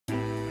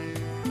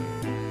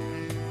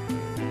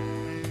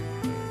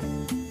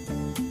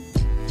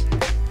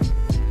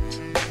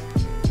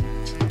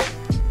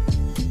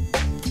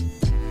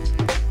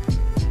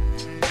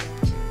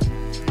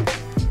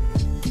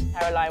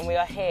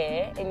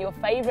here in your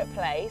favourite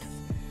place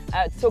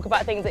to talk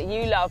about things that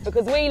you love,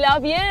 because we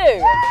love you.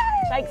 Yay!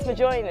 Thanks for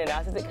joining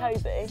us. Is it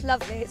cosy? It's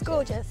lovely, it's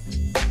gorgeous.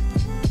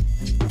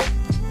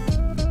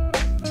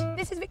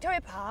 This is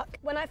Victoria Park.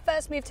 When I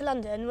first moved to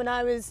London, when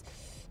I was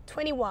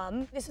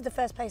 21, this was the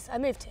first place I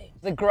moved to.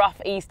 The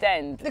gruff East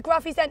End. The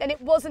gruff East End, and it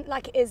wasn't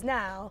like it is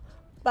now,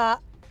 but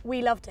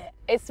we loved it.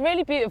 It's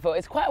really beautiful.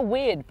 It's quite a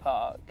weird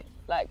park.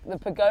 Like, the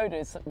pagoda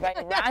is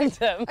very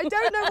random. I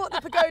don't know what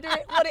the pagoda,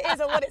 what it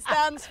is or what it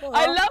stands for.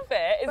 I love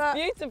it. It's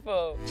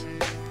beautiful.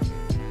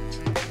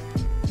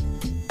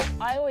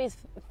 I always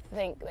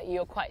think that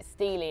you're quite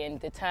steely and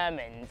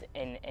determined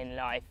in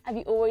life. Have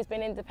you always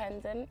been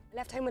independent? I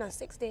left home when I was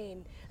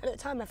 16, and at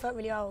the time I felt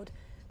really old.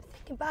 But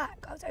thinking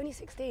back, I was only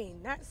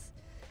 16. That's,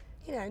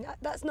 you know,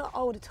 that's not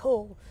old at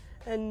all.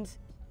 And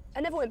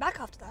I never went back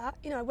after that.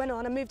 You know, I went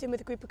on, I moved in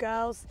with a group of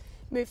girls,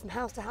 moved from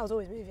house to house,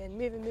 always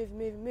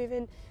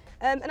moving.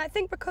 And I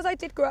think because I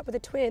did grow up with a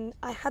twin,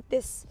 I had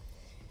this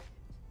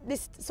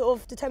sort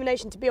of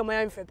determination to be on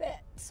my own for a bit,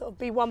 sort of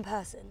be one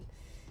person,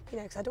 you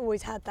know, because I'd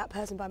always had that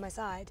person by my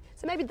side.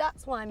 So maybe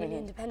that's why I'm really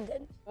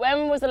independent.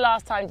 When was the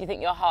last time do you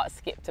think your heart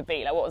skipped a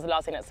beat? Like, what was the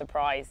last thing that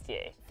surprised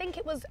you? I think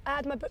it was, I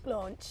had my book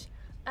launch,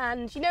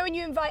 and you know when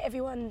you invite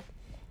everyone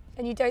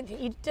and you don't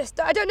think,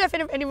 I don't know if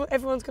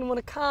everyone's going to want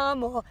to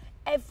come, or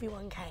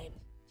everyone came.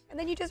 And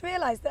then you just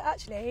realise that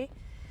actually,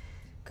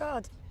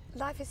 God,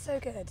 life is so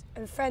good,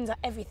 and friends are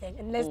everything,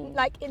 and there's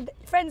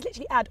friends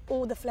literally add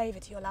all the flavour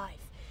to your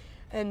life,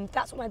 and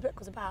that's what my book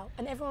was about.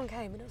 And everyone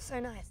came, and it was so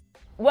nice.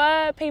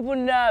 Were people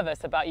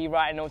nervous about you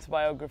writing an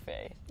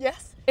autobiography?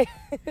 Yes,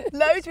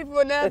 loads of people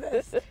were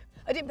nervous.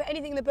 I didn't put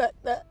anything in the book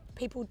that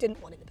people didn't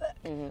want in the book.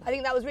 I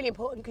think that was really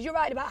important, because you're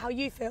writing about how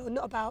you feel,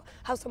 not about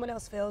how someone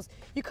else feels.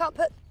 You can't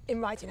put in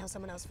writing how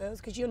someone else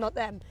feels, because you're not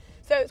them.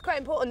 So it's quite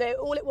important that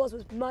all it was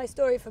my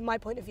story from my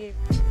point of view.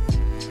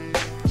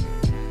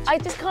 I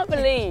just can't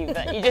believe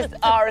that you just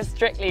are a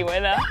Strictly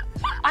winner.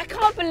 I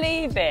can't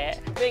believe it.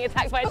 Being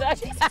attacked by a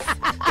turkey.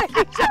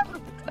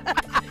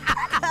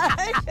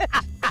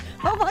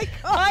 Oh my God.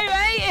 Hi,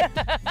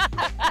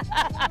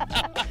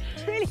 mate.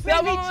 Really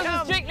Someone was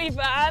a Strictly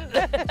fan.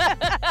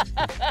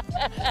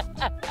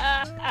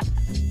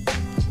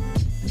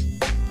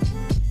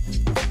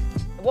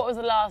 What was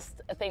the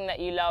last thing that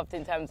you loved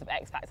in terms of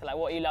X Factor? Like,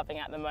 what are you loving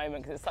at the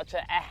moment? Because it's such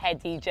a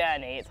heady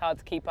journey. It's hard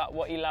to keep up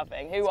what you're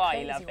loving. Who are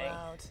you loving?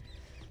 World.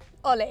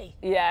 Ollie.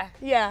 Yeah.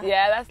 Yeah.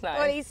 Yeah, that's nice.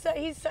 Well,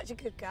 he's such a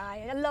good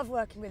guy. I love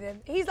working with him.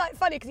 He's like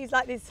funny because he's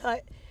like this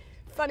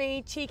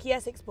funny, cheeky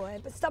Essex boy,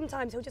 but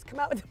sometimes he'll just come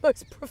out with the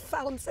most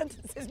profound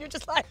sentences and you're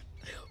just like,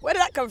 where did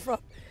that come from?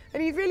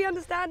 And he's really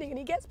understanding, and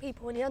he gets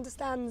people, and he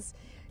understands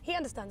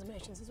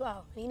emotions as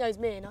well. And he knows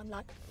me, and I'm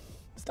like,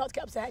 start to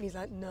get upset, and he's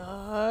like,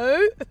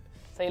 no.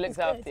 So he looks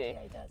after you?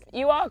 Yeah, he does.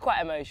 You are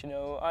quite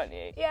emotional, aren't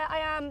you? Yeah, I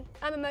am.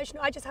 I'm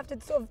emotional. I just have to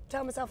sort of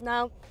tell myself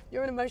now,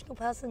 you're an emotional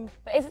person.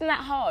 But isn't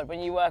that hard when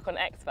you work on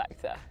X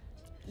Factor?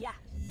 Yeah.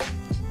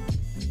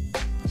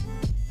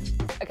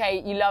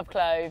 Okay, you love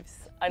clothes.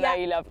 I know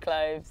you love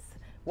clothes.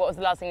 What was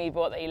the last thing you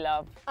bought that you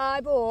love? I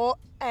bought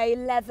a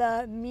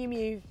leather Miu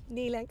Miu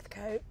knee-length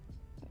coat.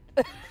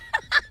 Do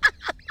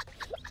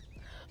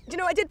you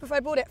know what I did before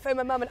I bought it? Phoned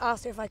my mum and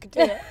asked her if I could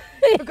do it.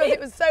 Because it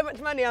was so much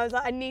money, I was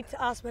like, I need to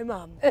ask my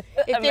mum if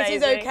this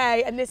is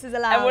okay and this is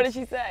allowed. And what did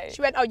she say?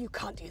 She went, oh, you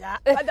can't do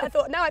that. I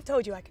thought, now I've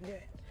told you I can do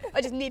it.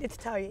 I just needed to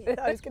tell you that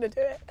I was going to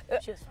do it.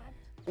 She was fine.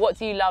 What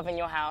do you love in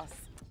your house?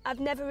 I've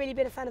never really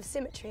been a fan of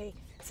symmetry,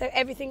 so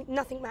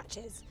nothing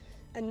matches.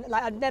 And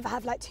like, I'd never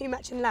have like 2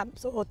 matching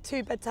lamps or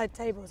 2 bedside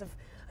tables. I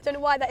don't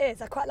know why that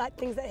is. I quite like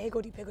things that are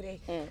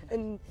higgledy-piggledy.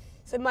 And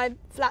so my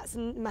flats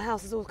and my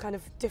house is all kind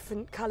of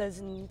different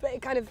colours, but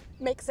it kind of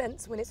makes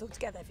sense when it's all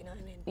together, if you know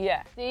what I mean.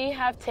 Yeah. Do you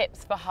have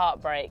tips for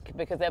heartbreak?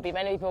 Because there'll be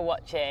many people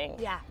watching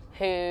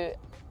who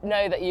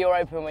know that you're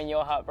open when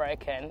you're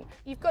heartbroken.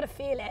 You've got to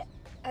feel it,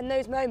 and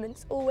those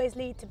moments always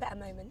lead to better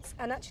moments.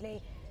 And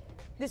actually,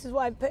 this is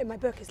what I put in my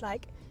book, is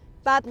like,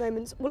 bad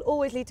moments will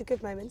always lead to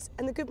good moments,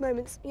 and the good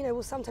moments, you know,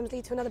 will sometimes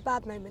lead to another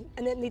bad moment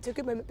and then lead to a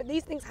good moment. But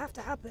these things have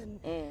to happen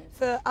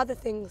for other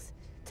things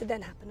to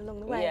then happen along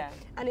the way.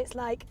 And it's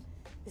like,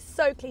 it's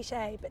so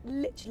cliche, but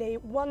literally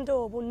one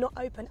door will not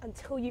open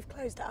until you've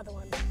closed the other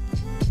one.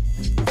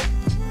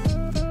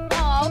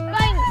 Oh,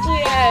 thank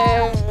you.